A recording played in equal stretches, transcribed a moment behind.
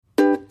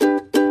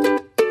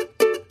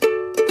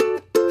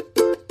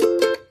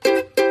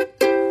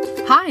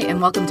and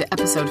welcome to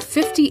episode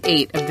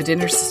 58 of the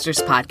Dinner Sisters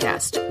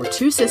podcast. We're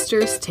two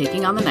sisters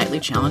taking on the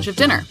nightly challenge of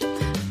dinner.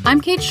 I'm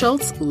Kate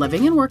Schultz,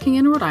 living and working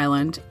in Rhode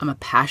Island. I'm a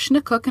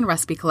passionate cook and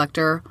recipe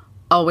collector,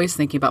 always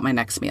thinking about my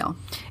next meal.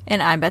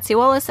 And I'm Betsy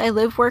Wallace. I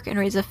live, work, and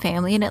raise a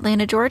family in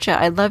Atlanta, Georgia.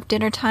 I love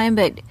dinner time,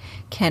 but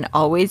can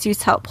always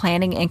use help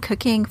planning and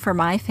cooking for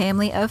my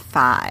family of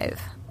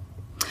 5.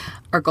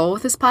 Our goal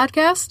with this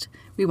podcast?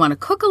 We want to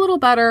cook a little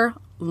better,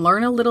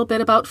 learn a little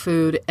bit about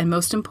food, and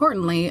most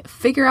importantly,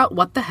 figure out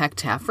what the heck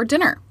to have for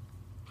dinner.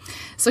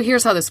 So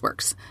here's how this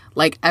works.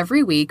 Like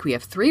every week, we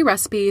have 3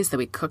 recipes that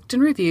we cooked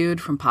and reviewed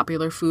from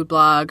popular food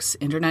blogs,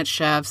 internet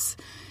chefs,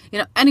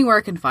 anywhere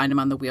I can find them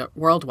on the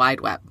World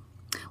Wide Web.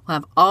 We'll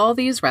have all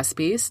these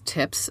recipes,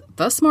 tips,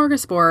 the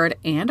smorgasbord,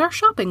 and our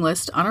shopping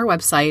list on our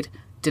website,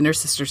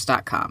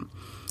 dinnersisters.com.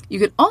 You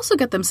can also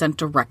get them sent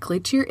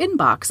directly to your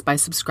inbox by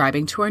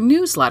subscribing to our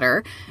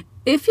newsletter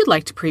if you'd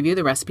like to preview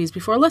the recipes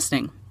before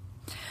listening.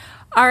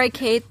 All right,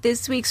 Kate,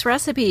 this week's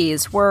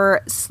recipes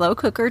were slow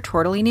cooker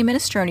tortellini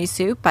minestrone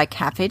soup by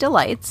Cafe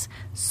Delights,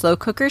 slow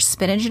cooker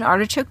spinach and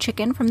artichoke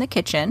chicken from The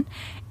Kitchen,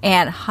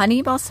 and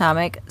honey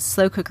balsamic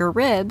slow cooker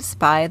ribs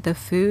by The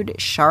Food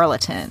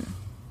Charlatan.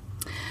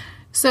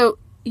 So,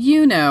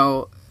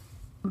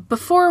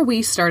 before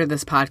we started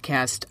this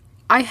podcast,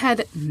 I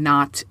had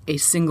not a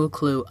single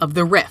clue of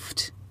the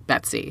rift,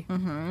 Betsy,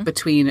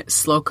 between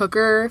slow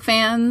cooker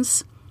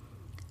fans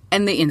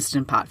and the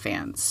Instant Pot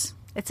fans.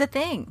 It's a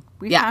thing.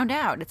 We found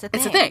out. It's a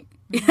thing.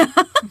 It's a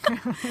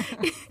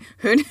thing.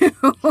 Who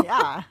knew?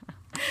 Yeah.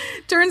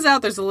 Turns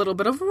out there's a little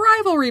bit of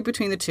rivalry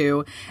between the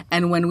two.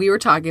 And when we were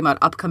talking about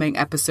upcoming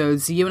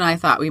episodes, you and I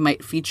thought we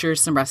might feature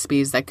some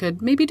recipes that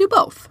could maybe do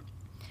both.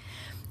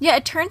 Yeah,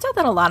 it turns out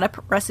that a lot of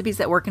recipes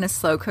that work in a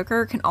slow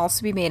cooker can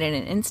also be made in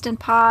an Instant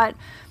Pot.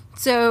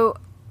 So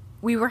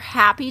we were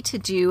happy to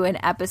do an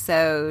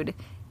episode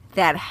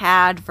that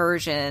had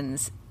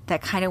versions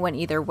that kind of went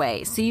either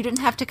way. So you didn't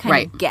have to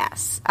kind of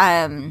guess.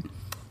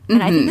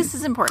 And I think this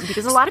is important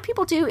because a lot of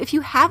people do. If you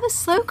have a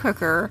slow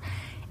cooker,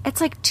 it's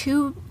like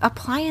 2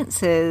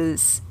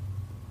 appliances.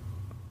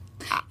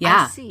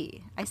 Yeah. I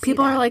see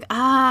People that. are like,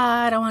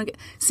 I don't want to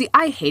get... See,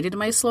 I hated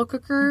my slow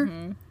cooker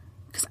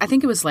because I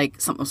think it was like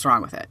something was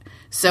wrong with it.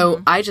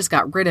 So I just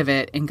got rid of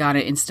it and got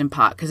an Instant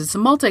Pot because it's a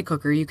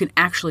multi-cooker. You can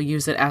actually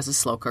use it as a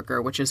slow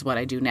cooker, which is what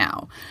I do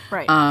now.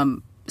 Right.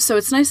 So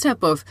it's nice to have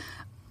both.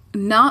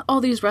 Not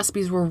all these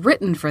recipes were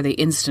written for the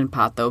Instant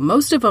Pot, though.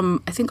 Most of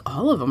them, I think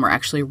all of them, are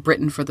actually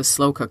written for the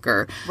slow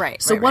cooker. Right.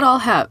 So what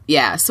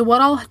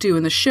I'll do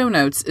in the show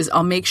notes is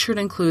I'll make sure to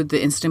include the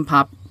Instant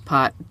Pot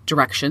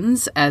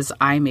directions as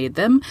I made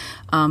them.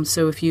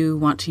 So if you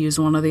want to use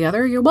one or the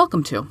other, you're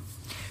welcome to.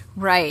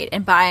 Right.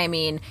 And I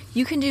mean,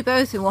 you can do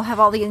both and we'll have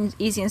all the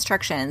easy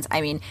instructions.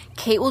 I mean,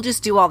 Kate will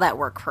just do all that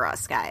work for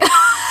us, guys.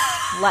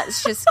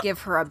 Let's just give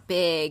her a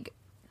big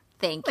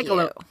thank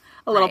you.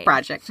 A little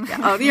project. Yeah.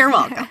 Oh, you're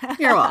welcome.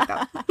 You're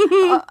welcome.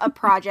 a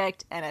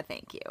project and a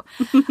thank you.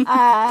 So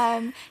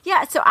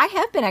I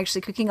have been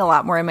actually cooking a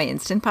lot more in my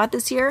Instant Pot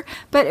this year,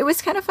 but it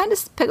was kind of fun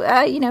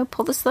to,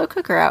 pull the slow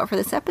cooker out for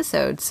this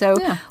episode. So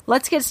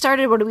let's get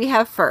started. What do we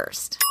have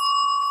first?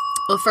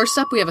 Well, first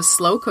up, we have a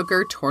slow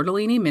cooker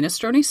tortellini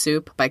minestrone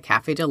soup by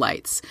Cafe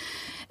Delights.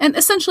 And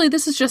essentially,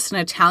 this is just an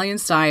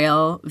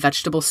Italian-style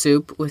vegetable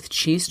soup with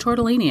cheese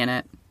tortellini in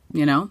it.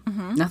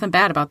 Nothing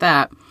bad about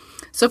that.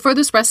 So for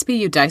this recipe,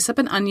 you dice up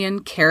an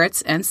onion,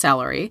 carrots, and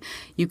celery.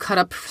 You cut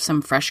up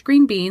some fresh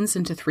green beans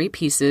into 3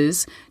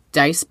 pieces,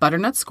 dice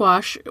butternut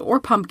squash or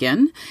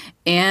pumpkin,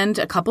 and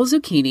a couple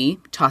zucchini.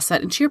 Toss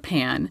that into your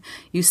pan.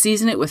 You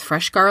season it with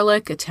fresh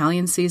garlic,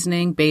 Italian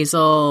seasoning,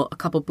 basil, a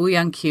couple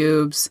bouillon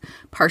cubes,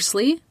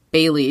 parsley,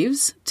 bay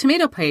leaves,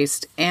 tomato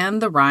paste,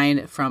 and the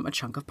rind from a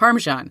chunk of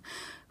Parmesan.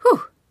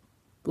 Whew!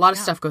 A lot of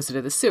stuff goes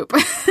into the soup.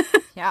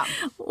 Yeah.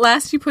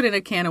 Last, you put in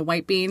a can of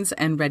white beans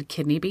and red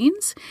kidney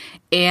beans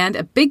and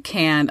a big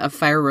can of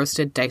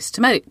fire-roasted diced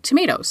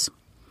tomatoes.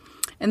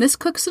 And this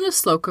cooks in a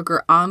slow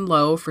cooker on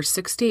low for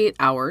 6 to 8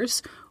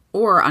 hours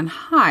or on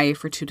high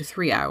for 2 to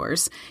 3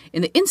 hours.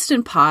 In the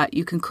Instant Pot,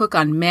 you can cook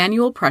on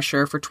manual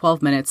pressure for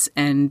 12 minutes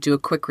and do a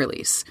quick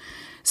release.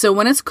 So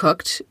when it's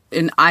cooked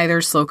in either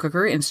slow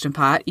cooker or Instant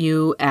Pot,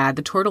 you add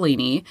the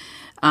tortellini.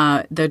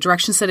 The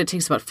directions said it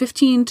takes about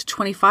 15 to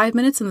 25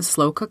 minutes in the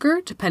slow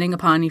cooker, depending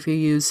upon if you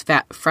use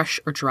fat, fresh,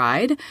 or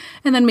dried,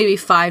 and then maybe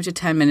 5 to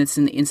 10 minutes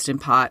in the Instant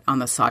Pot on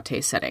the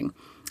sauté setting.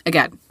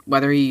 Again,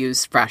 whether you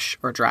use fresh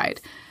or dried.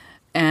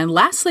 And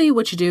lastly,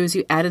 what you do is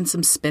you add in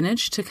some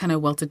spinach to kind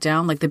of wilt it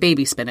down, like the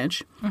baby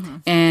spinach,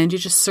 and you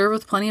just serve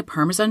with plenty of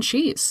Parmesan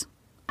cheese.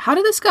 How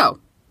did this go?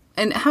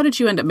 And how did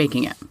you end up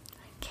making it?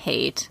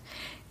 Kate,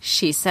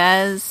 she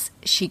says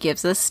she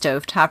gives us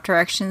stovetop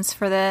directions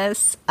for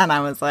this, and I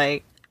was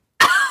like...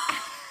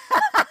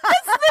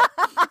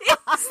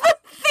 It's the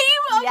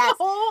theme of the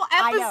whole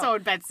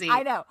episode, Betsy.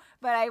 I know,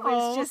 but I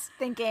was just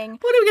thinking...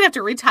 What, are we going to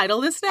have to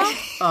retitle this now?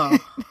 Oh.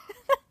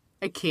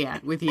 I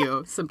can't with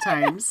you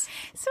sometimes.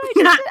 So I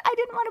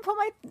didn't want to pull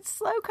my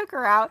slow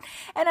cooker out,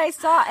 and I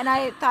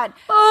thought,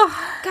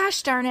 oh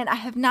gosh darn it, I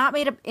have not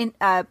made a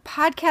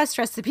podcast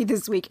recipe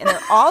this week, and they're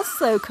all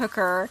slow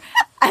cooker.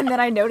 And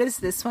then I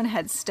noticed this one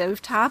had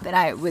stovetop, and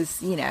I was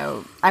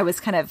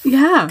kind of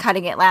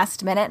cutting it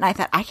last minute, and I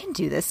thought, I can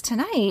do this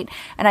tonight,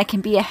 and I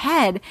can be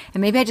ahead,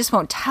 and maybe I just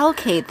won't tell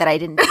Kate that I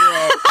didn't do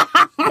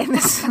it in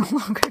the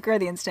slow cooker or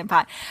the Instant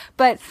Pot.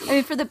 But, I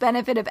mean, for the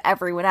benefit of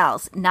everyone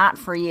else, not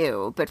for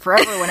you, but for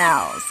everyone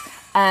else,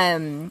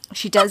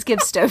 she does give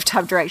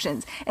stovetop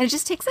directions, and it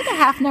just takes like a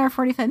half an hour,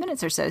 45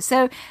 minutes or so.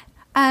 So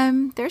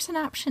there's an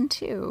option,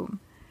 too.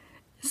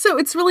 So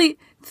it's really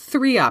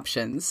 3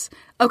 options.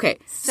 Okay.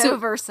 So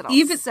versatile.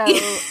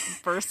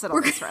 Versatile.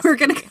 We're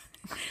going to...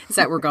 Is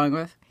that what we're going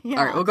with? Yeah.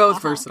 All right, we'll go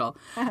with versatile.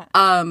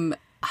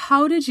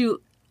 How did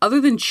you, other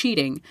than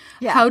cheating,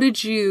 how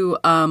did you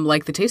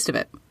like the taste of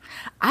it?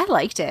 I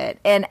liked it.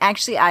 And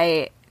actually,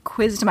 I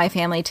quizzed my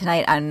family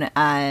tonight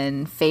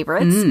on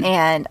favorites.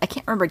 And I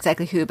can't remember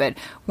exactly who, but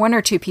 1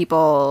 or 2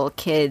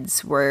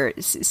 kids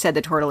said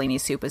the tortellini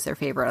soup was their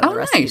favorite of the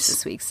recipes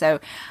this week. So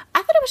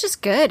I thought it was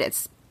just good.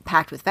 It's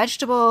packed with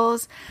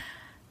vegetables.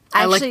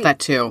 I like that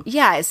too.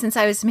 Yeah, since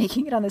I was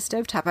making it on the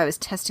stovetop, I was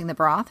testing the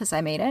broth as I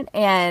made it.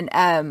 And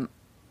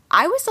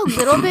I was a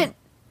little bit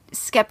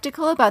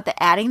skeptical about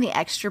adding the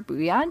extra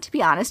bouillon, to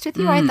be honest with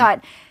you. I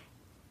thought,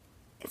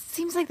 it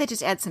seems like that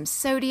just adds some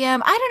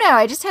sodium. I don't know.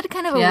 I just had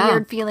kind of a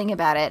weird feeling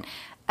about it.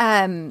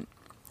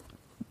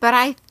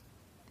 But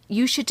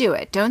you should do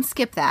it. Don't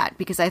skip that,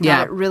 because I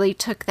thought it really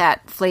took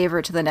that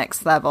flavor to the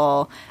next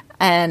level.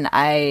 And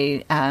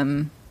I...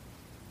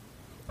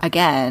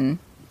 again,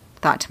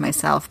 thought to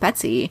myself,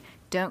 Betsy,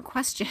 don't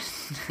question.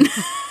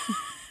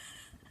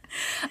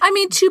 I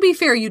mean, to be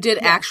fair, you did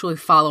actually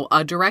follow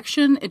a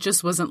direction. It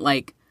just wasn't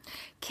like...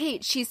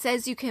 Kate, she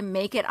says you can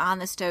make it on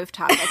the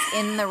stovetop. It's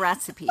in the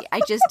recipe.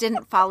 I just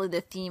didn't follow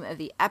the theme of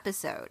the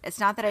episode. It's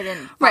not that I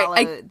didn't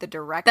follow the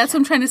direction. That's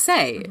what I'm trying to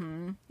say.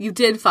 You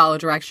did follow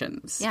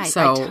directions. Yeah,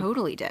 so I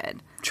totally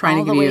did. Trying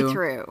all to the give way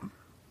through.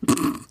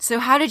 So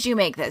how did you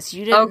make this?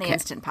 You did it in the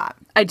Instant Pot.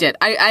 I did.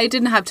 I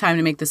didn't have time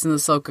to make this in the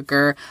slow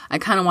cooker. I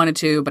kind of wanted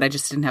to, but I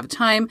just didn't have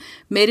time.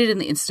 Made it in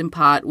the Instant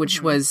Pot,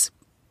 which was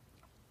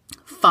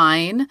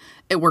fine.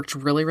 It worked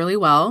really, really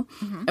well.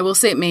 I will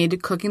say it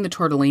made cooking the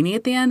tortellini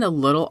at the end a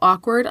little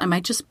awkward. I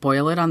might just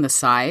boil it on the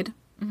side,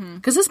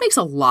 because this makes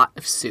a lot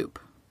of soup.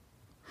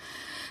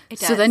 It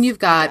does. So then you've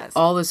got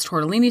all this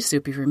tortellini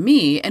soupy for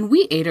me, and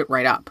we ate it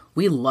right up.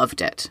 We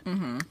loved it.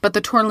 But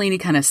the tortellini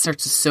kind of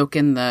starts to soak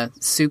in the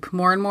soup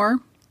more and more.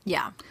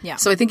 Yeah.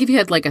 So I think if you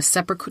had like a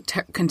separate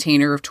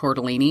container of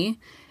tortellini,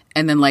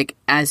 and then like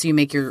as you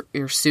make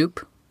your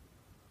soup,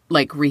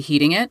 like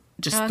reheating it,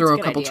 just throw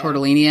a couple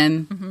tortellini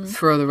in,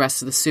 throw the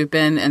rest of the soup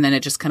in, and then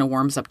it just kind of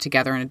warms up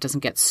together, and it doesn't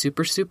get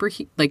super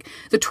heat. Like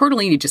the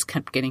tortellini just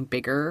kept getting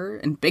bigger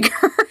and bigger.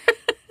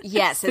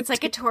 Yes, it's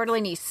like a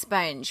tortellini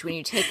sponge when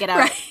you take it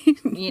out,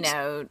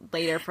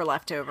 later for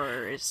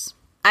leftovers.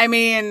 I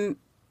mean,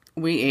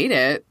 we ate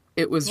it.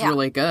 It was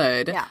really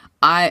good.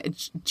 Yeah.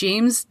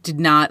 James did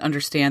not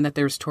understand that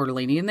there was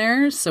tortellini in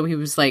there, so he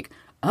was like,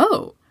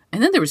 oh,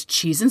 and then there was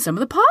cheese in some of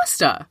the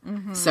pasta.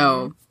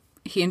 So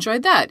he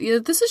enjoyed that.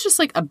 This is just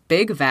like a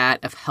big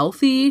vat of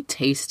healthy,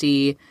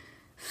 tasty,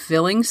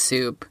 filling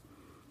soup.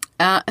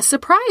 A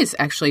surprise,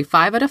 actually.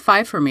 5 out of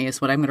 5 for me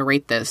is what I'm going to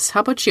rate this.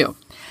 How about you?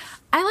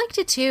 I liked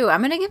it too. I'm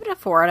going to give it a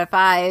 4 out of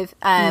 5.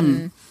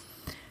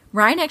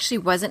 Ryan actually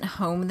wasn't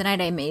home the night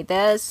I made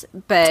this,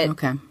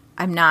 but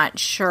I'm not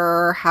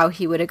sure how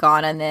he would have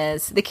gone on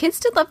this. The kids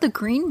did love the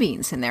green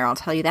beans in there, I'll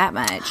tell you that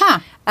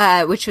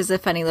much, which was a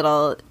funny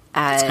little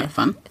That's kind of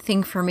fun.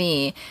 Thing for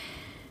me.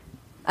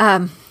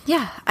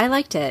 Yeah, I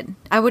liked it.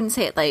 I wouldn't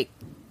say it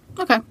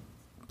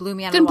blew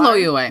me out of the water. Didn't blow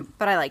you away.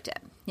 But I liked it.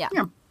 Yeah.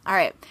 All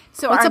right.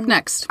 So what's up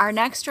next? Our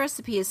next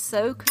recipe is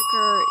slow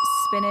cooker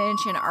spinach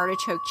and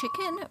artichoke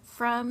chicken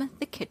from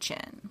the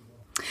kitchen.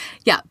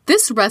 Yeah,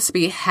 this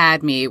recipe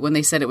had me when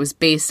they said it was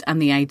based on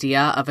the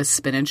idea of a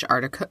spinach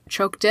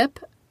artichoke dip.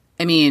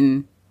 I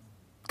mean,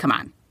 come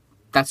on.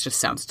 That just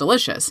sounds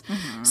delicious.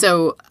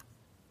 So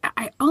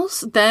I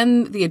also,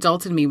 then the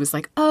adult in me was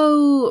like,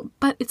 oh,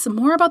 but it's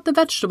more about the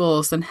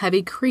vegetables than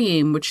heavy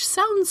cream, which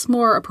sounds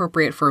more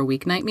appropriate for a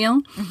weeknight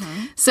meal.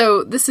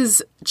 So this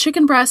is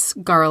chicken breasts,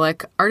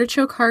 garlic,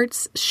 artichoke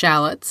hearts,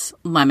 shallots,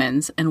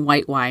 lemons, and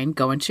white wine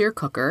go into your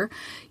cooker.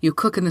 You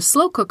cook in the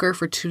slow cooker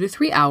for 2 to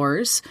 3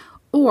 hours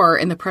or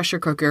in the pressure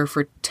cooker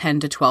for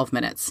 10 to 12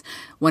 minutes.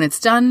 When it's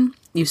done,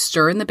 you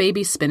stir in the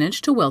baby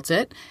spinach to wilt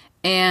it,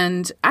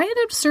 and I ended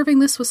up serving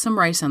this with some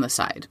rice on the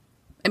side.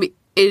 I mean,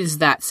 it is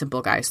that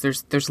simple, guys.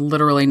 There's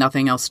literally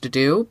nothing else to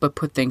do but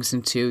put things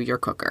into your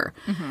cooker.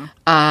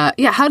 How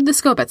did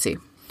this go, Betsy?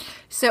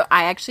 So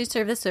I actually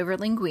served this over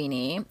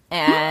linguine,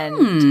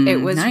 and it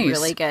was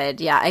really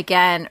good. Yeah,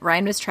 again,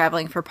 Ryan was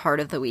traveling for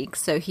part of the week,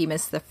 so he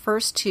missed the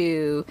first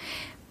 2.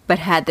 but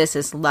had this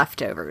as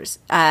leftovers.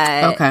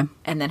 Okay.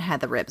 And then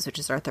had the ribs, which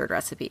is our third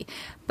recipe.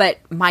 But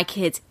my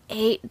kids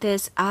ate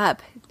this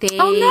up. They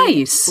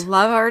nice.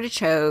 love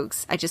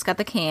artichokes. I just got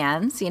the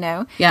cans,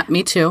 Yeah,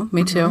 me too.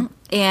 Me too.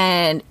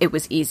 And it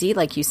was easy.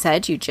 Like you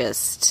said, you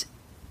just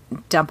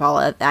dump all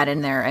of that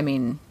in there. I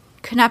mean,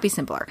 could not be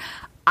simpler.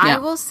 I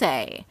will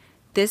say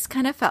this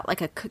kind of felt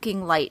like a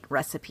cooking light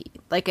recipe.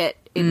 Like it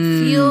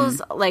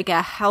feels like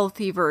a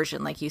healthy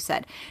version, like you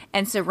said.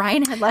 And so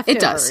Ryan had leftovers. It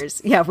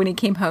does. Yeah, when he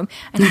came home.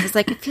 And he was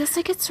like, it feels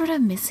like it's sort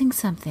of missing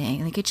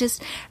something. Like it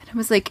just, and I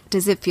was like,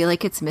 does it feel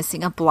like it's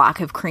missing a block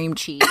of cream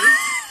cheese?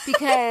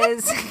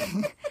 Because,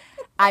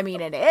 I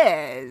mean, it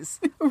is.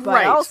 But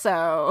Right.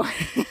 also,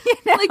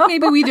 Like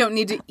maybe we don't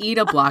need to eat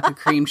a block of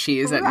cream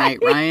cheese at night,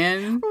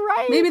 Ryan.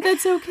 Right. Maybe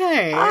that's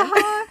okay.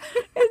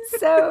 And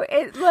so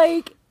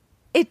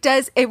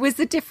it was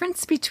the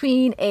difference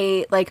between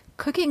a like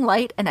cooking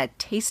light and a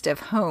taste of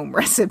home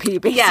recipe,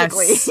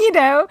 basically,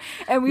 Yes.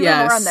 and we were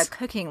more on Yes. the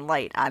cooking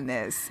light on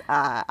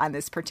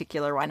this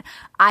particular one.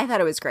 I thought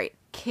it was great.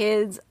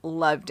 Kids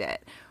loved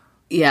it.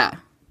 Yeah.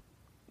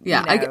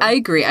 Yeah, You know? I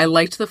agree. I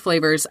liked the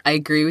flavors. I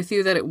agree with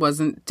you that it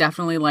wasn't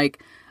definitely like,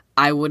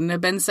 I wouldn't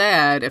have been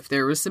sad if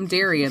there was some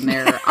dairy in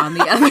there. On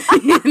the other,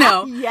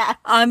 Yes.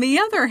 On the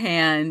other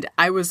hand,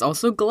 I was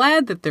also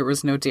glad that there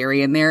was no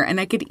dairy in there and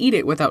I could eat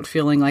it without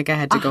feeling like I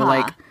had to go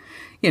like,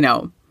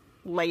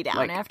 Lay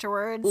down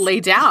afterwards. lay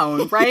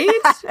down, right?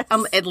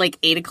 At like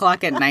 8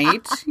 o'clock at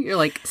night, you're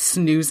like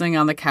snoozing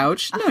on the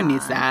couch. No one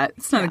needs that.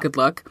 It's not a good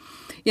look.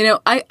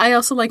 I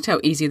also liked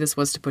how easy this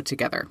was to put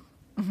together.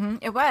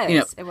 It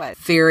was. It was.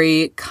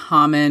 Very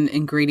common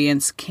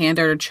ingredients. Canned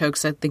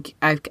artichokes, I think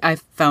I've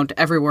found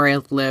everywhere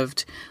I've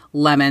lived.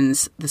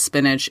 Lemons, the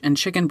spinach, and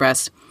chicken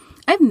breast.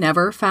 I've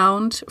never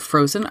found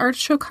frozen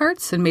artichoke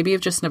hearts, and maybe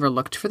I've just never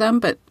looked for them,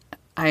 but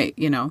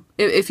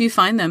if you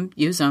find them,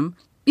 use them.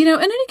 In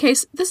any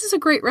case, this is a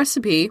great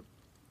recipe.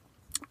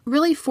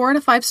 Really 4 out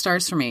of 5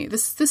 stars for me.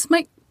 This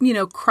might,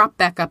 crop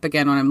back up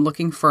again when I'm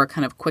looking for a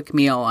kind of quick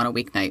meal on a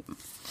weeknight.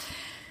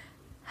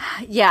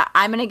 Yeah,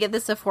 I'm going to give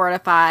this a 4 out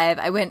of 5.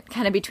 I went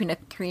kind of between a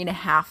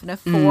 3.5 and a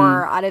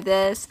 4 out of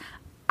this.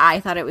 I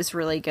thought it was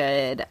really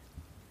good.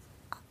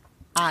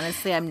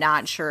 Honestly, I'm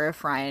not sure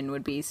if Ryan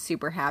would be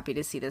super happy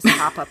to see this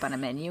pop up on a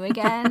menu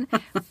again.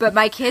 But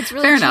my kids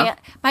really,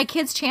 my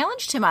kids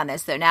challenged him on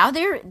this though. Now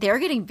they're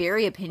getting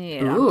very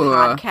opinionated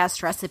on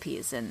podcast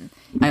recipes, and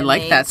I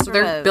like that. So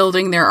they're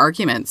building their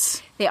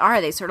arguments. They are.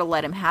 They sort of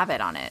let him have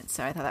it on it.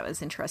 So I thought that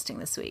was interesting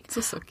this week.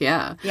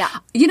 Yeah. Yeah.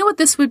 You know what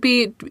this would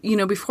be,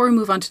 before we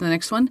move on to the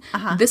next one,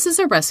 this is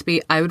a recipe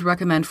I would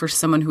recommend for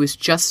someone who is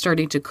just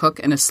starting to cook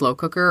in a slow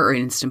cooker or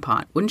an Instant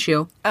Pot. Wouldn't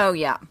you? Oh,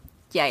 yeah.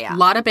 Yeah. A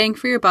lot of bang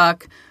for your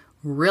buck.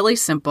 Really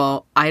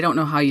simple. I don't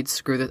know how you'd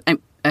screw this.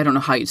 I don't know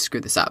how you'd screw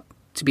this up,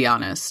 to be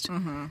honest.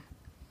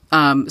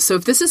 So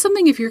if this is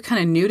something, if you're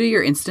kind of new to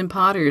your Instant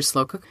Pot or your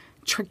slow cook,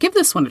 give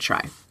this one a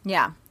try.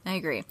 Yeah, I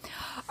agree.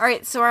 All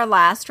right, so our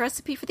last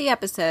recipe for the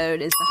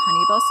episode is the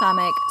honey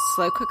balsamic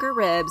slow cooker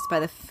ribs by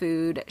the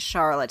Food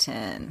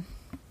Charlatan.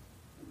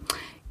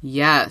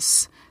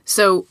 Yes.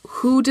 So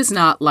who does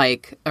not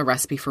like a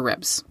recipe for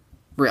ribs?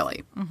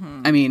 Really.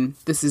 I mean,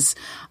 this is,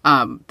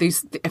 I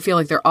feel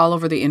like they're all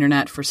over the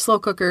internet for slow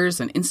cookers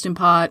and Instant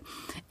Pot.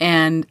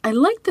 And I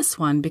like this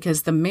one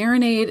because the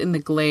marinade and the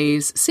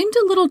glaze seemed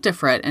a little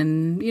different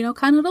and,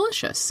 kind of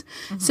delicious.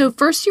 So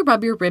first you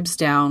rub your ribs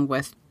down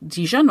with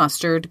Dijon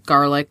mustard,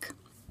 garlic,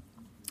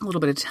 a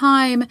little bit of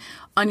thyme,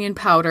 onion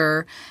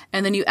powder,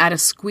 and then you add a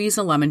squeeze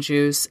of lemon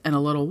juice and a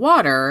little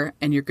water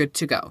and you're good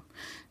to go.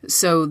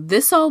 So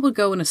this all would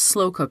go in a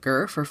slow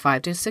cooker for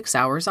 5 to 6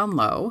 hours on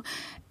low.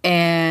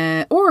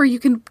 Or you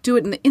can do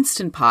it in the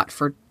Instant Pot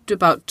for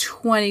about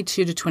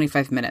 22 to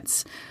 25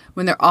 minutes.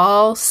 When they're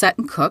all set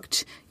and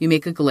cooked, you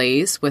make a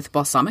glaze with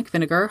balsamic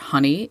vinegar,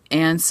 honey,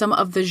 and some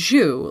of the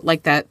jus,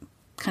 like that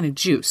kind of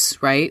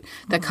juice, right,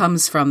 that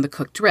comes from the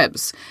cooked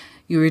ribs.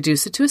 You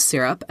reduce it to a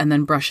syrup and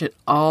then brush it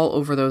all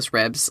over those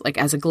ribs, like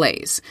as a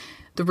glaze.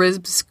 The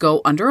ribs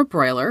go under a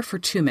broiler for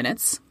 2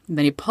 minutes. And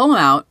then you pull them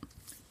out,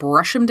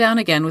 brush them down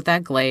again with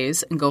that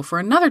glaze, and go for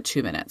another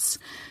 2 minutes.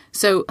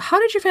 So how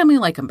did your family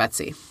like them,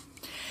 Betsy?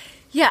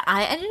 Yeah,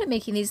 I ended up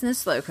making these in the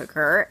slow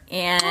cooker.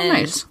 And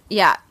nice.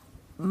 Yeah,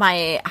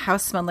 my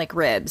house smelled like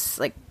ribs,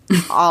 like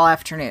all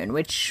afternoon,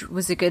 which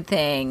was a good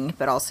thing,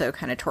 but also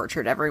kind of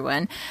tortured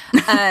everyone.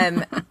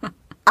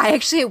 I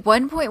actually at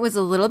one point was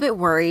a little bit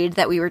worried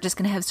that we were just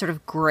going to have sort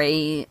of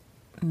gray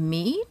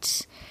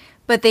meat,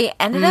 but they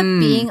ended up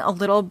being a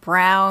little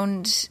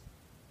browned,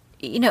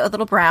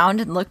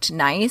 and looked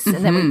nice.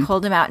 And then we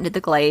pulled them out into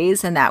the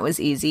glaze, and that was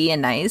easy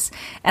and nice.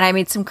 And I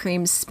made some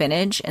creamed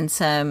spinach and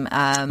some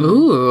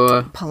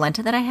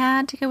polenta that I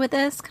had to go with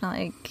this, kind of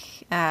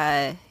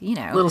like,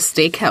 little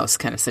steakhouse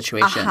kind of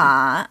situation.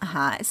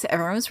 So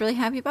everyone was really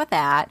happy about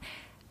that.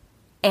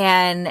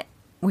 And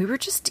we were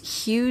just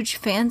huge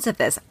fans of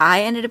this.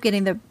 I ended up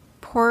getting the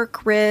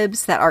pork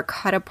ribs that are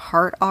cut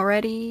apart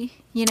already,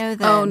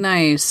 Oh,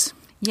 nice.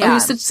 Yeah. Oh, you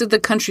said the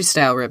country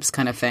style ribs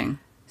kind of thing.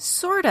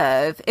 Sort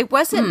of. It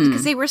wasn't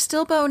because they were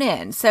still bone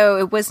in. So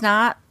it was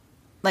not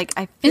Like,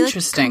 I feel like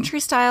Interesting. country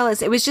style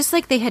is, it was just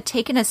like they had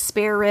taken a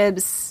spare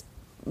ribs,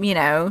 you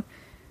know,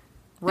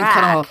 rack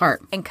cut 'em all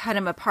apart. and cut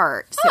them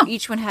apart. So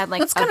each one had like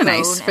that's a kinda bone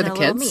nice for and the a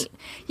little kids. meat.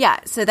 Yeah,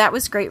 so that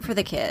was great for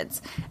the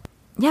kids.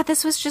 Yeah,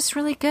 this was just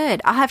really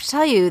good. I'll have to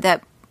tell you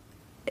that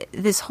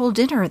this whole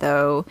dinner,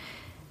 though,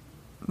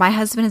 my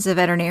husband is a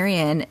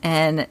veterinarian,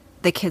 and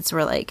the kids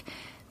were like,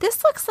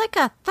 "This looks like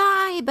a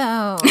thigh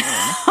bone."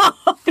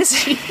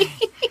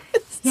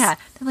 Yeah,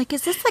 they're like,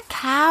 "Is this a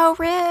cow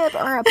rib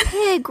or a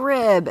pig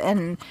rib?"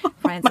 And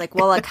Brian's like,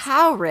 "Well, a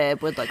cow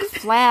rib would look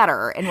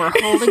flatter." And we're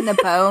holding the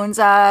bones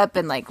up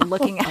and like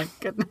looking at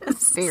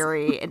Goodness.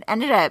 it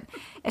ended up,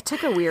 it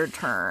took a weird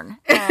turn.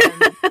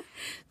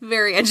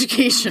 Very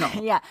educational.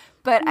 Yeah,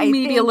 but I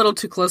Maybe think, a little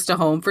too close to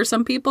home for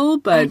some people, I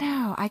but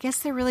know. I guess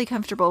they're really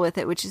comfortable with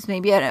it, which is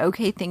maybe an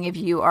okay thing if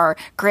you are.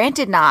 Grant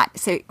did not.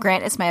 So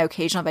Grant is my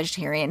occasional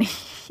vegetarian,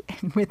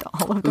 and with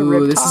all of the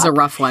rib ooh, this is a talk,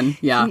 rough one.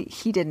 Yeah,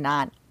 he did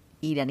not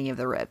eat any of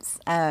the ribs.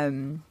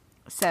 So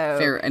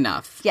fair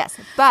enough. yes,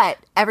 but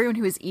everyone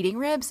who was eating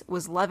ribs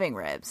was loving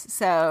ribs.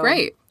 So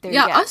Great. there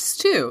Yeah, you go. us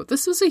too.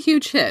 This was a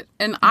huge hit.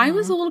 And I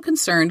was a little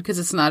concerned because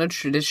it's not a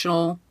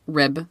traditional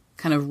rib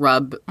kind of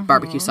rub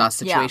barbecue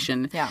sauce Yeah,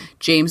 situation. yeah.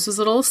 James was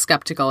a little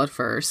skeptical at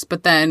first,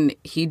 but then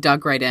he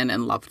dug right in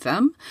and loved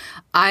them.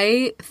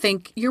 I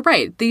think you're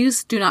right.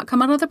 These do not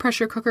come out of the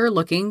pressure cooker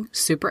looking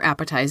super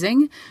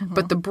appetizing,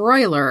 but the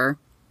broiler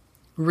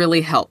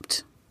really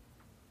helped.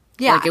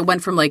 Yeah, Like it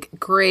went from like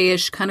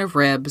grayish kind of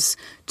ribs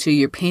to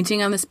you're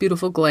painting on this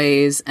beautiful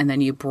glaze, and then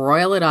you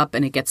broil it up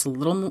and it gets a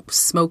little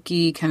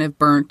smoky, kind of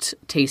burnt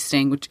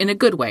tasting, which in a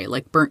good way,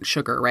 like burnt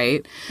sugar,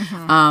 right?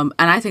 And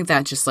I think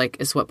that just like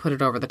is what put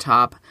it over the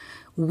top.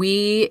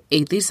 We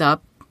ate these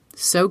up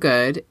so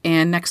good,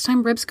 and next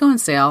time ribs go on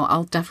sale,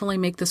 I'll definitely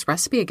make this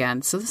recipe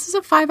again. So this is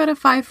a 5 out of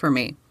 5 for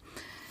me.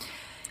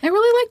 I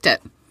really liked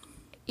it.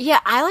 yeah,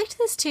 I liked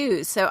this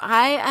too. So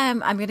I'm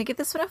going to give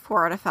this one a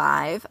 4 out of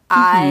 5.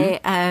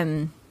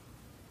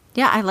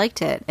 Yeah, I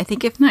liked it. I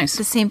think if Nice.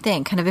 the same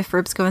thing, kind of if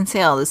ribs go on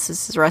sale, this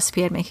is a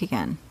recipe I'd make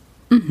again.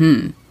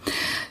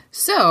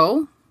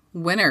 So,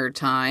 winter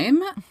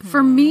time.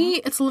 For me,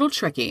 it's a little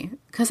tricky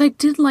because I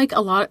did like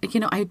a lot.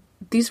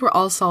 These were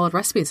all solid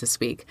recipes this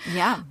week.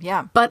 Yeah,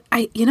 yeah. But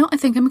I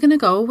think I'm going to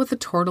go with the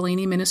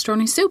tortellini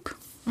minestrone soup.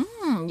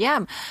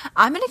 Yeah,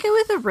 I'm going to go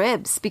with the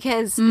ribs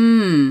because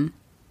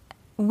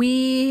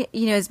we,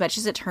 as much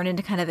as it turned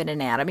into kind of an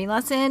anatomy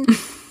lesson,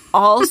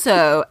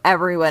 also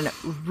everyone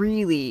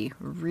really,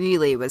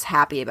 really was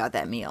happy about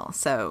that meal.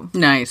 So,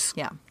 Nice.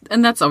 yeah.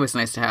 And that's always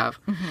nice to have.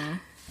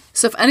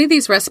 So if any of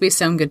these recipes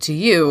sound good to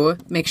you,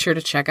 make sure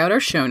to check out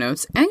our show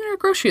notes and our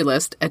grocery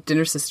list at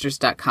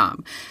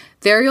dinnersisters.com.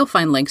 There you'll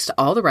find links to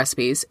all the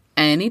recipes,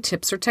 any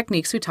tips or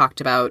techniques we talked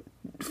about,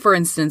 for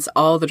instance,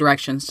 all the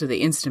directions to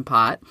the Instant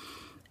Pot,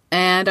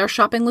 and our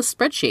shopping list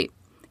spreadsheet.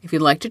 If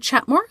you'd like to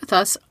chat more with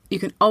us, you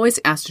can always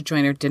ask to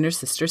join our Dinner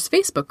Sisters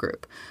Facebook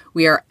group.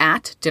 We are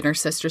at Dinner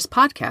Sisters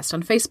Podcast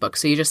on Facebook,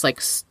 so you just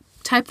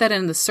type that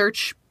in the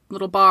search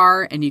little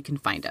bar and you can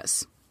find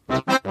us.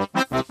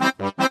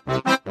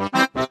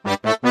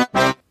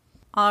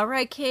 All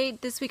right,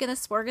 Kate, this week on the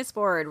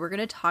Smorgasbord, we're going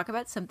to talk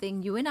about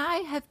something you and I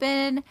have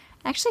been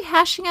actually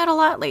hashing out a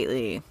lot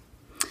lately.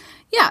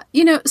 Yeah,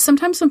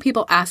 sometimes when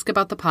people ask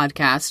about the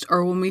podcast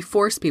or when we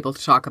force people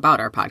to talk about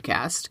our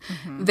podcast,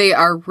 they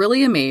are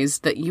really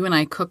amazed that you and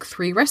I cook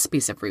 3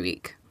 recipes every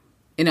week.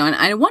 And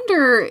I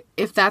wonder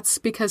if that's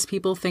because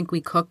people think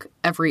we cook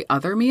every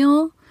other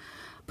meal,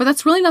 but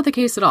that's really not the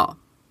case at all.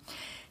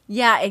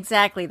 Yeah,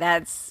 exactly.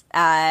 That's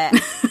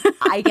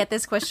I get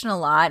this question a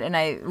lot,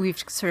 and we've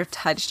sort of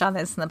touched on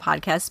this in the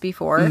podcast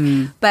before,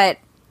 but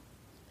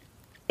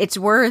it's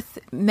worth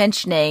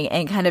mentioning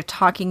and kind of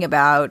talking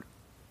about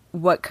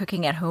what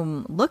cooking at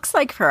home looks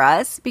like for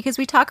us, because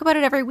we talk about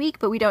it every week,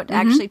 but we don't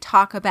actually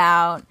talk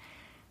about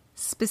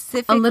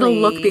specifically a little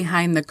look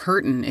behind the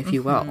curtain, if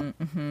you will.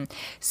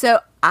 So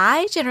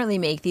I generally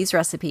make these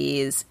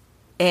recipes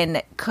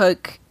and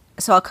cook.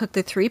 So I'll cook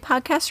the 3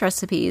 podcast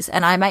recipes,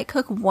 and I might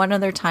cook one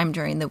other time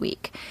during the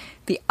week.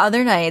 The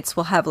other nights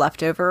we'll have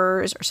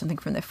leftovers or something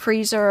from the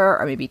freezer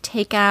or maybe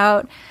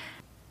takeout.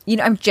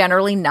 I'm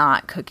generally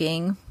not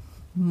cooking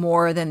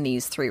more than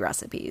these 3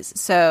 recipes.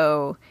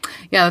 So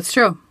Yeah, that's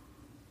true.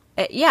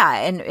 yeah,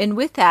 and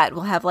with that,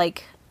 we'll have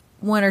like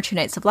 1 or 2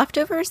 nights of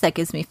leftovers. That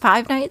gives me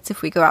 5 nights.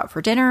 If we go out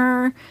for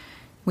dinner,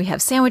 we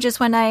have sandwiches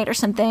one night or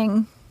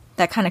something,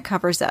 that kind of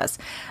covers us.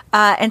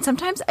 And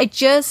sometimes I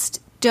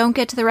just don't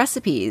get to the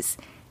recipes.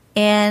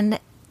 And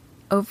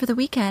over the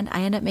weekend,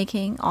 I end up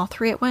making all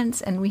 3 at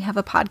once, and we have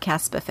a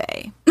podcast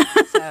buffet.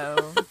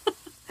 So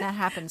that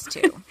happens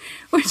too.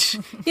 Which,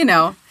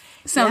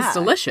 sounds Yeah.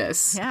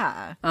 delicious.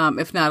 Yeah.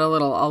 If not a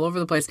little all over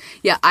the place.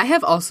 Yeah, I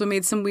have also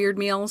made some weird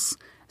meals.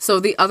 So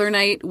the other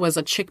night was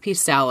a chickpea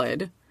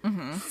salad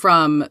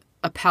from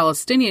a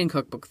Palestinian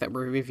cookbook that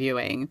we're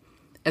reviewing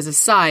as a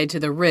side to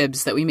the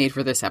ribs that we made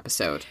for this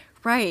episode.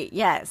 Right.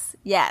 Yes.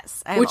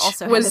 Yes. I Which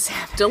also had was this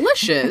happen.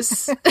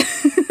 delicious.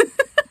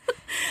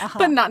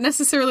 But not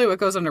necessarily what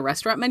goes on a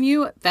restaurant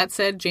menu. That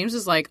said, James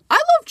is like, I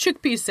love love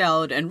chickpea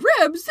salad and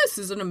ribs. This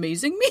is an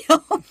amazing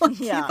meal.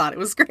 He thought it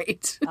was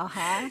great.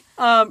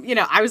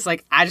 I was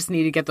like, I just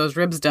need to get those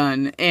ribs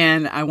done.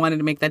 And I wanted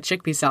to make that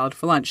chickpea salad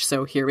for lunch.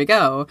 So here we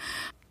go.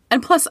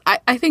 And plus,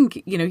 I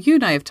think, you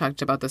and I have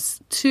talked about this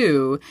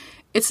too.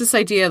 It's this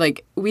idea,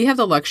 like, we have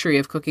the luxury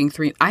of cooking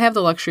I have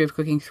the luxury of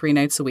cooking 3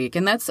 nights a week.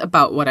 And that's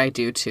about what I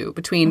do too.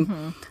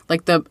 Between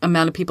like the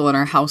amount of people in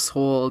our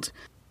household,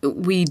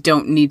 we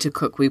don't need to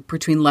cook.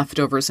 Between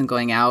leftovers and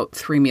going out,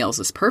 3 meals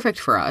is perfect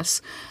for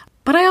us.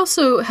 But I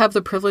also have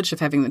the privilege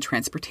of having the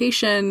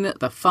transportation,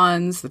 the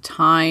funds, the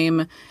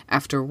time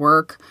after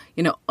work.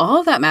 All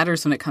of that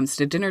matters when it comes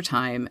to dinner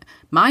time.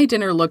 My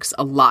dinner looks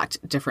a lot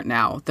different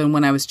now than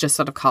when I was just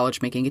out of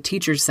college making a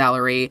teacher's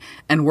salary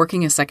and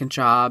working a second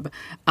job.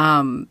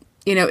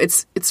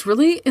 It's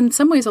really, in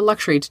some ways, a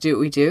luxury to do what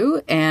we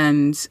do.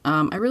 And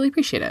I really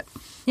appreciate it.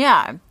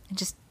 Yeah,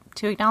 just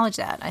to acknowledge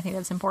that. I think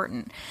that's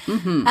important.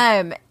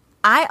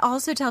 I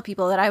also tell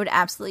people that I would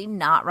absolutely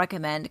not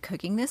recommend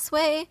cooking this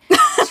way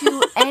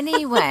to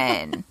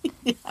anyone.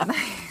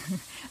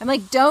 I'm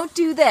like, don't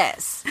do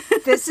this.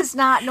 This is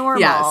not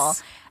normal.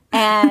 Yes.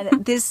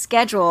 And this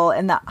schedule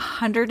and the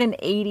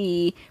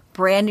 180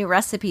 brand new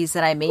recipes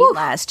that I made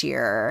last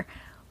year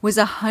was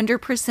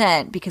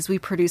 100% because we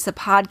produce a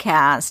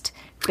podcast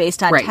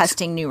based on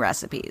testing new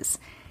recipes.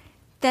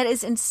 That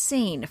is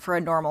insane for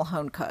a normal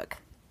home cook.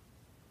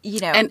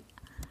 And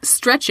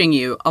stretching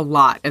you a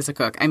lot as a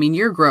cook. I mean,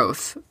 your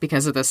growth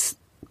because of this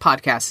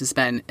podcast has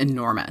been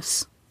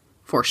enormous,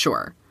 for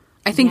sure.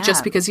 I think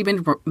just because you've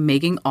been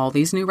making all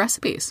these new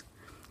recipes.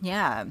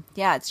 Yeah,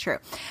 it's true.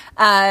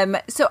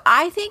 So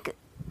I think,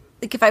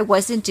 like, if I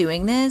wasn't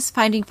doing this,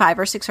 finding 5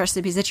 or 6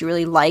 recipes that you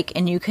really like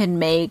and you can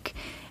make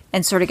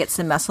and sort of get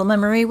some muscle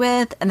memory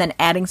with, and then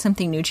adding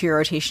something new to your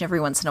rotation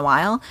every once in a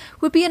while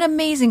would be an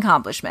amazing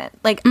accomplishment.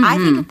 Like, I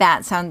think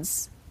that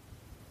sounds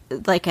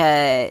like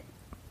a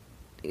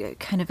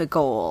kind of a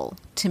goal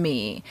to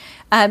me.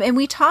 And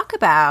we talk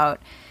about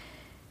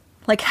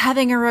like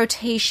having a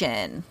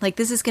rotation, like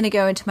this is going to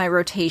go into my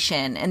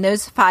rotation, and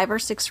those 5 or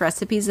 6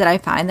 recipes that I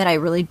find that I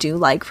really do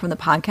like from the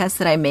podcast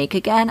that I make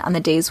again on the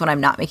days when I'm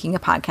not making a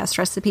podcast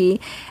recipe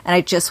and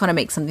I just want to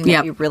make something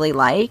that we really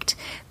liked.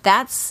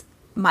 That's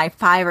my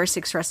 5 or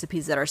 6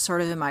 recipes that are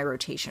sort of in my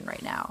rotation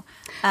right now.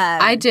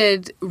 I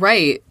did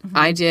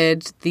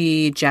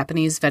the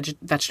Japanese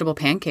vegetable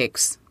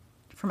pancakes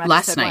from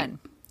last night. 1.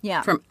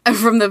 Yeah.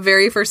 From the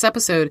very first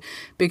episode,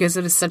 because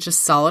it is such a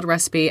solid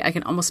recipe. I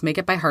can almost make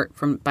it by heart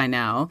by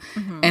now.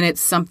 And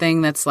it's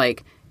something that's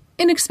like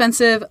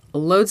inexpensive,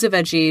 loads of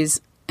veggies,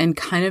 and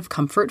kind of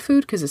comfort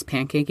food because it's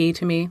pancakey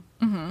to me.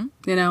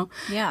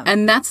 Yeah.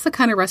 And that's the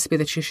kind of recipe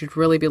that you should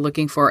really be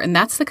looking for. And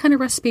that's the kind of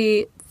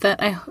recipe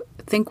that I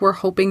think we're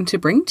hoping to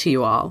bring to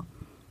you all.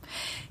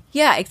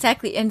 Yeah,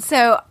 exactly. And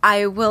so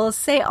I will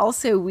say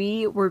also,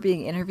 we were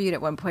being interviewed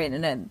at one point,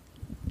 and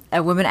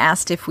a woman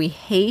asked if we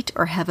hate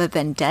or have a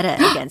vendetta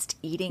against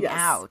eating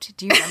out.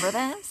 Do you remember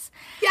this?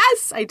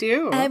 Yes, I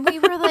do. And we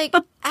were like,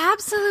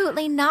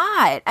 absolutely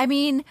not. I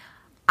mean,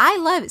 I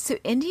love it. So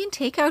Indian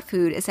takeout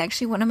food is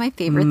actually one of my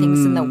favorite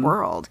things in the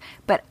world.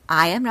 But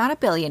I am not a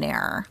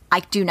billionaire. I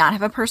do not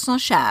have a personal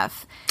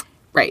chef.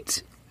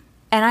 Right.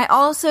 And I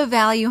also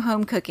value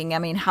home cooking. I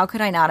mean, how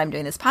could I not? I'm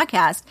doing this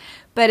podcast.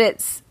 But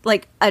it's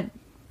like a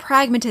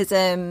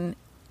pragmatism,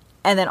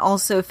 and then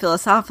also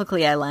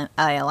philosophically I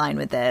align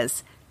with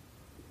this.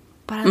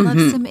 But I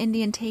love some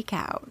Indian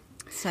takeout.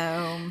 So,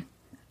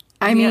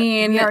 I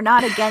mean, we are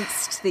not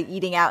against the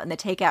eating out and the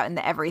takeout and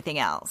the everything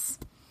else.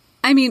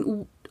 I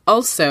mean,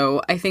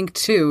 also, I think,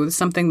 too,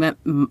 something that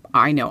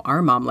I know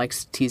our mom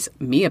likes to tease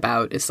me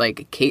about is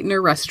like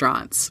Catener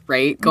restaurants,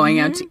 right? Going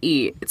out to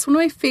eat. It's one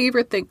of my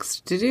favorite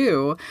things to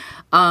do.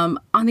 On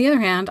the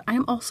other hand, I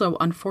am also,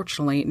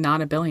 unfortunately,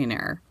 not a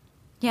billionaire.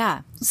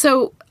 Yeah.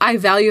 So I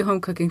value home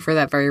cooking for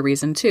that very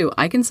reason, too.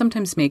 I can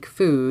sometimes make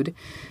food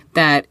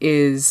that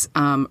is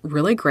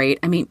really great.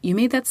 I mean, you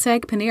made that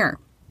sag paneer.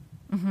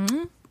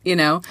 It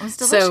was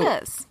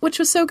delicious. Which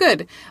was so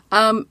good.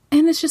 And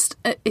it's just,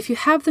 if you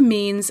have the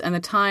means and the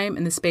time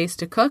and the space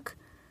to cook,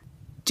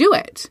 do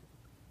it.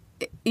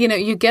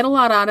 You get a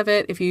lot out of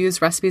it if you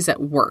use recipes that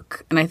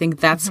work. And I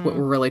think that's what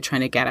we're really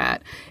trying to get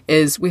at,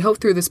 is we hope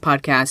through this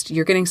podcast,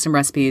 you're getting some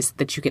recipes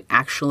that you can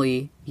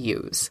actually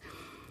use.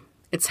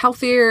 It's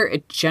healthier.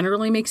 It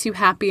generally makes you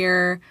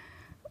happier.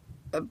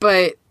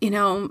 But,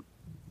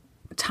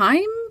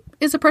 time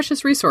is a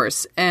precious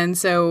resource. And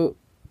so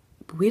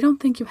we don't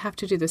think you have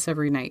to do this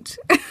every night.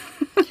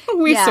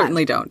 We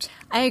certainly don't.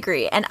 I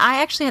agree. And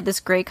I actually had this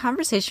great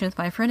conversation with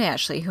my friend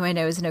Ashley, who I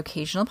know is an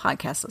occasional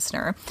podcast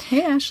listener.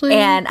 Hey, Ashley.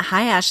 And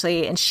hi,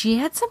 Ashley. And she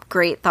had some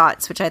great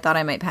thoughts, which I thought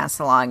I might pass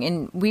along.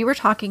 And we were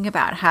talking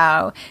about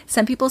how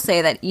some people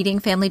say that eating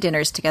family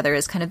dinners together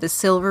is kind of the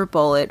silver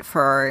bullet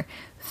for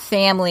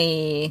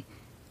family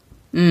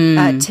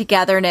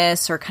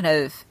togetherness, or kind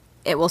of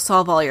it will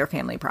solve all your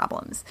family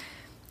problems.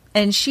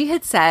 And she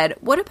had said,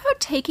 what about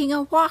taking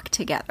a walk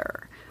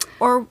together?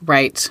 Or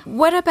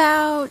what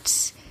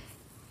about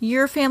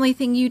your family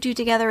thing you do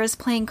together is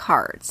playing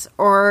cards?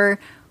 Or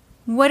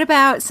What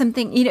about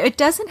something, it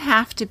doesn't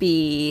have to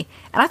be,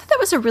 and I thought that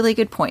was a really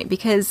good point,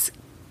 because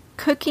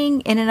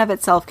cooking in and of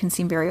itself can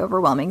seem very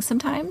overwhelming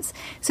sometimes.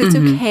 So it's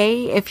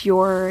okay if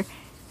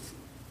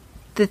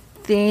the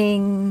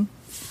thing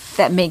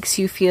that makes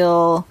you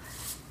feel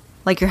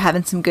like you're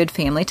having some good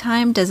family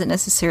time doesn't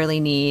necessarily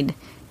need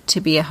to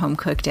be a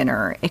home-cooked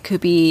dinner. It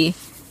could be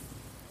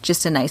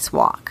just a nice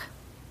walk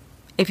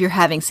if you're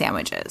having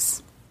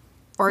sandwiches.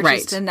 Or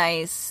just a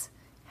nice,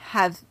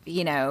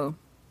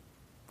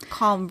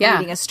 calm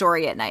reading a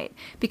story at night.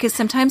 Because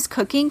sometimes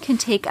cooking can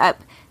take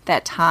up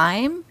that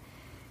time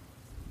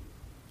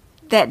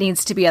that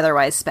needs to be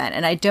otherwise spent.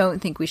 And I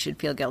don't think we should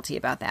feel guilty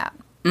about that.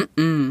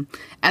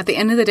 At the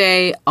end of the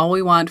day, all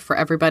we want for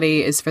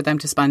everybody is for them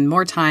to spend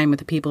more time with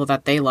the people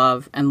that they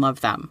love and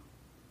love them.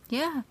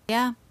 Yeah.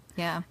 There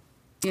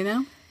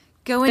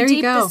Going deep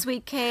you go. this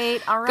week,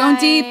 Kate. All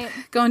right.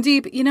 Going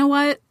deep. You know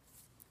what?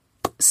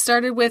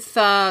 Started with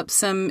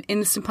some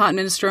Instant Pot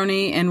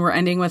minestrone, and we're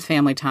ending with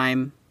family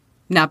time.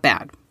 Not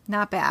bad.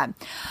 Not bad.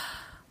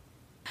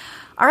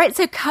 All right,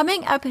 so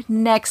coming up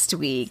next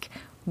week,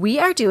 we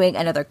are doing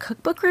another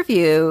cookbook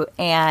review,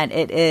 and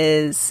it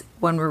is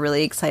one we're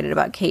really excited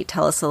about. Kate,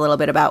 tell us a little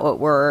bit about what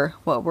we're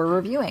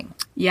reviewing.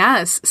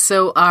 Yes.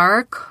 So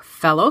our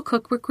fellow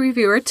cookbook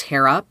reviewer,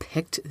 Tara,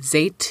 picked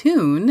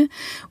Zaytoun,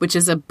 which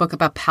is a book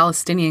about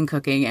Palestinian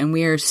cooking, and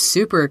we are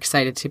super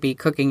excited to be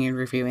cooking and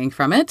reviewing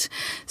from it.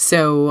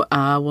 So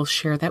we'll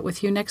share that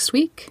with you next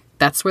week.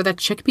 That's where that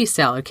chickpea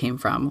salad came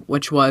from,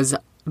 which was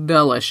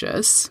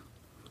delicious.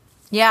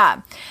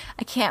 Yeah,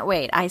 I can't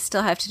wait. I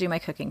still have to do my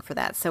cooking for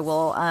that. So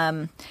we'll,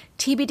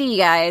 TBD,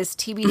 guys,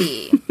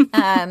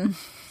 TBD.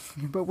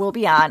 But we'll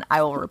be on.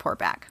 I will report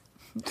back.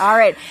 All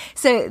right.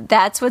 So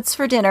that's what's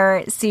for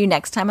dinner. See you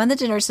next time on The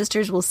Dinner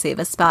Sisters. We'll save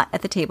a spot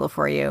at the table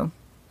for you.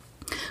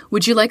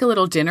 Would you like a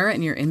little dinner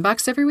in your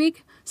inbox every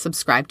week?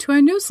 Subscribe to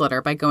our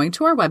newsletter by going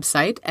to our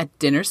website at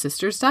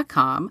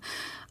dinnersisters.com.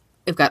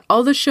 We've got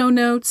all the show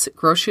notes,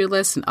 grocery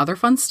lists, and other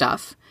fun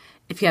stuff.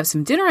 If you have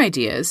some dinner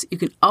ideas, you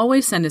can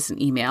always send us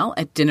an email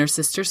at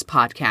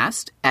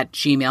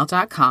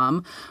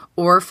dinnersisterspodcast@gmail.com,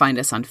 or find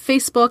us on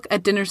Facebook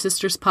at Dinner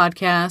Sisters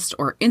Podcast,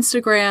 or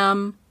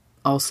Instagram,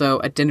 also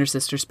at Dinner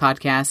Sisters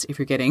Podcast, if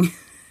you're getting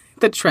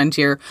the trend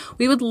here.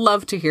 We would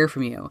love to hear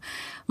from you.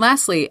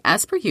 Lastly,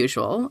 as per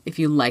usual, if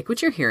you like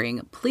what you're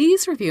hearing,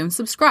 please review and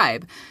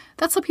subscribe.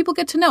 That's how people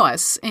get to know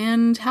us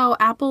and how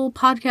Apple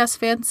Podcast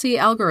fancy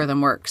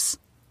algorithm works.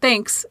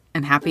 Thanks,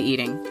 and happy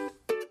eating.